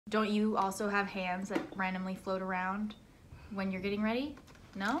Don't you also have hands that randomly float around when you're getting ready?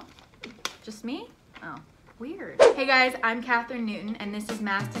 No? Just me? Oh, weird. Hey guys, I'm Kathryn Newton, and this is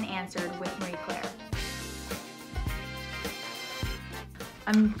Masked and Answered with Marie Claire.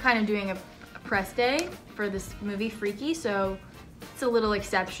 I'm kind of doing a press day for this movie Freaky, so it's a little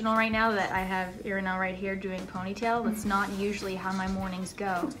exceptional right now that I have Irinel right here doing ponytail. That's not usually how my mornings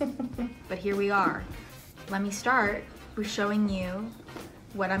go, but here we are. Let me start with showing you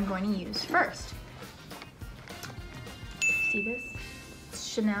what I'm going to use first. See this? It's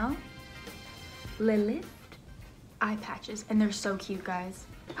Chanel Lilith eye patches, and they're so cute, guys.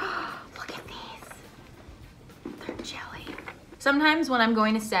 Look at these. They're jelly. Sometimes when I'm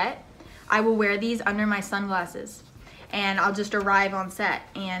going to set, I will wear these under my sunglasses, and I'll just arrive on set,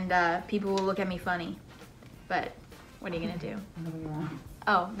 and people will look at me funny. But what are you gonna do?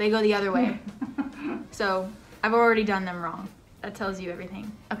 Oh, they go the other way. So I've already done them wrong. That tells you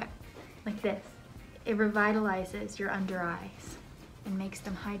everything. Okay, like this. It revitalizes your under eyes and makes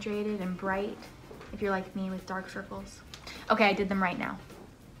them hydrated and bright if you're like me with dark circles. Okay, I did them right now.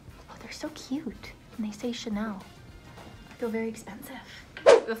 Oh, they're so cute. And they say Chanel. I feel very expensive.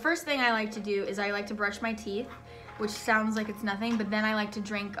 The first thing I like to do is I like to brush my teeth, which sounds like it's nothing, but then I like to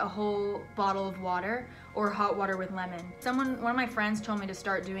drink a whole bottle of water or hot water with lemon. One of my friends told me to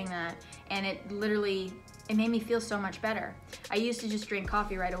start doing that, and it made me feel so much better. I used to just drink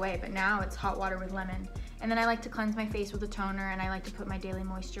coffee right away, but now it's hot water with lemon. And then I like to cleanse my face with a toner, and I like to put my daily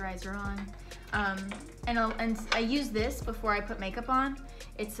moisturizer on. And I use this before I put makeup on.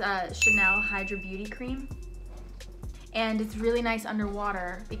 It's Chanel Hydra Beauty Cream. And it's really nice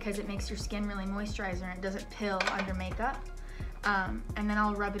underwater because it makes your skin really moisturizer and it doesn't pill under makeup. And then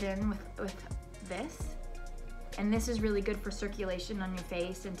I'll rub it in with this. And this is really good for circulation on your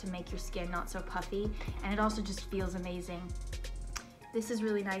face and to make your skin not so puffy. And it also just feels amazing. This is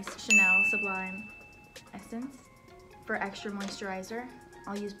really nice Chanel Sublime Essence for extra moisturizer.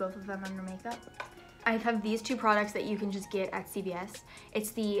 I'll use both of them under makeup. I have these two products that you can just get at CVS.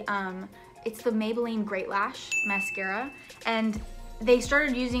 It's the Maybelline Great Lash Mascara, and they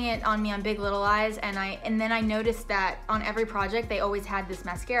started using it on me on Big Little Eyes, and then I noticed that on every project they always had this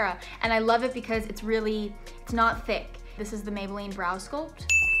mascara, and I love it because it's not thick. This is the Maybelline Brow Sculpt.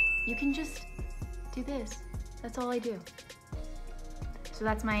 You can just do this. That's all I do. So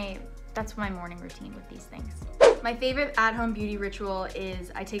that's my morning routine with these things. My favorite at-home beauty ritual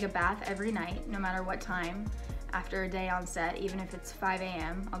is I take a bath every night, no matter what time. After a day on set, even if it's 5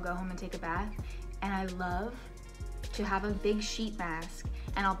 a.m., I'll go home and take a bath. And I love to have a big sheet mask,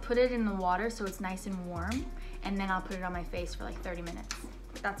 and I'll put it in the water so it's nice and warm, and then I'll put it on my face for like 30 minutes.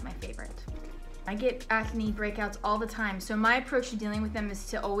 That's my favorite. I get acne breakouts all the time, so my approach to dealing with them is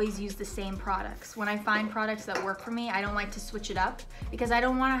to always use the same products. When I find products that work for me, I don't like to switch it up because I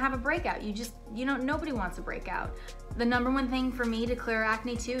don't want to have a breakout. Nobody wants a breakout. The #1 thing for me to clear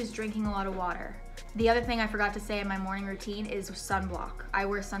acne too is drinking a lot of water. The other thing I forgot to say in my morning routine is sunblock. I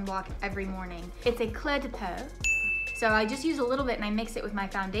wear sunblock every morning. It's a clear de peau, so I just use a little bit and I mix it with my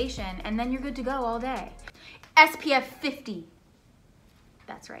foundation, and then you're good to go all day. SPF 50.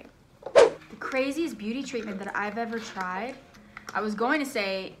 That's right. The craziest beauty treatment that I've ever tried, I was going to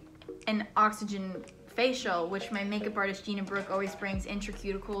say an oxygen facial, which my makeup artist Gina Brooke always brings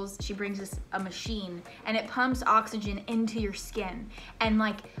intracuticals. She brings us a machine and it pumps oxygen into your skin, and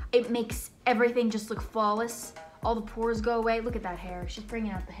like it makes everything just look flawless. All the pores go away. Look at that hair. She's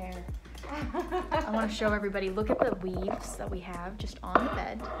bringing out the hair. I want to show everybody. Look at the weaves that we have just on the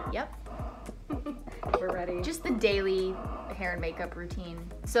bed. Yep. We're ready. Just the daily hair and makeup routine.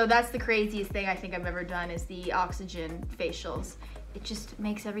 So that's the craziest thing I think I've ever done is the oxygen facials. It just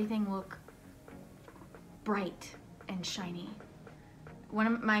makes everything look bright and shiny.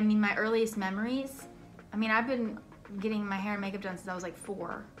 My earliest memories, I've been getting my hair and makeup done since I was like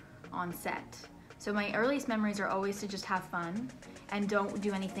 4 on set. So my earliest memories are always to just have fun and don't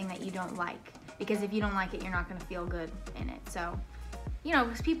do anything that you don't like. Because if you don't like it, you're not gonna feel good in it. So,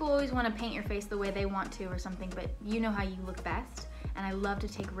 because people always want to paint your face the way they want to or something, but you know how you look best. And I love to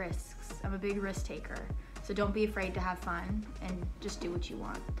take risks. I'm a big risk taker. So don't be afraid to have fun and just do what you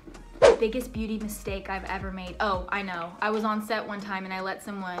want. The biggest beauty mistake I've ever made. Oh, I know. I was on set one time and I let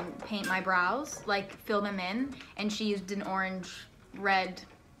someone paint my brows, like fill them in, and she used an orange-red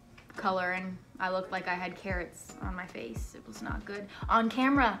color, and I looked like I had carrots on my face. It was not good. On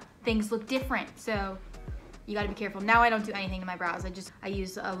camera, things look different, so you gotta be careful. Now I don't do anything to my brows. I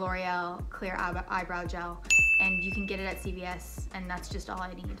use a L'Oreal Clear Eyebrow Gel, and you can get it at CVS, and that's just all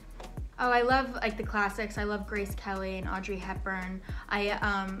I need. Oh, I love like the classics. I love Grace Kelly and Audrey Hepburn.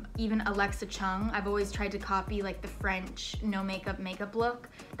 Even Alexa Chung. I've always tried to copy like the French no makeup look.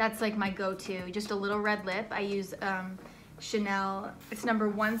 That's like my go-to. Just a little red lip. I use Chanel, it's number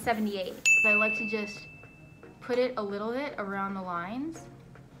 178. I like to just put it a little bit around the lines,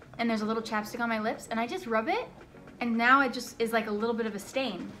 and there's a little chapstick on my lips, and I just rub it, and now it just is like a little bit of a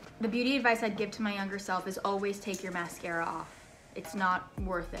stain. The beauty advice I'd give to my younger self is always take your mascara off. It's not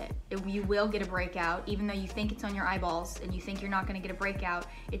worth it. You will get a breakout, even though you think it's on your eyeballs and you think you're not gonna get a breakout,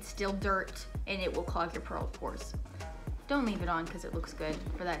 it's still dirt and it will clog your pores. Don't leave it on because it looks good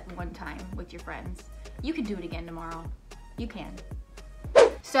for that one time with your friends. You can do it again tomorrow. You can.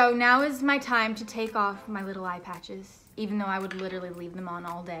 So now is my time to take off my little eye patches, even though I would literally leave them on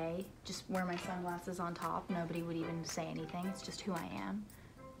all day. Just wear my sunglasses on top. Nobody would even say anything. It's just who I am.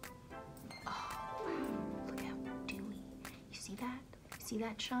 Oh, wow. Look how dewy. You see that? See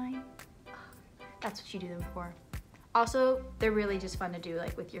that shine? Oh, that's what you do them for. Also, they're really just fun to do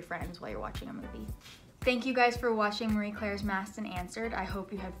like with your friends while you're watching a movie. Thank you guys for watching Marie Claire's Masked and Answered. I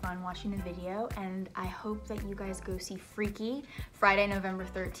hope you had fun watching the video, and I hope that you guys go see Freaky Friday, November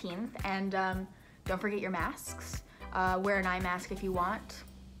 13th. And don't forget your masks. Wear an eye mask if you want.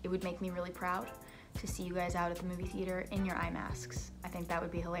 It would make me really proud to see you guys out at the movie theater in your eye masks. I think that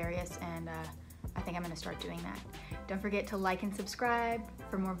would be hilarious, and I think I'm gonna start doing that. Don't forget to like and subscribe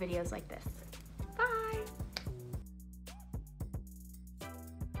for more videos like this.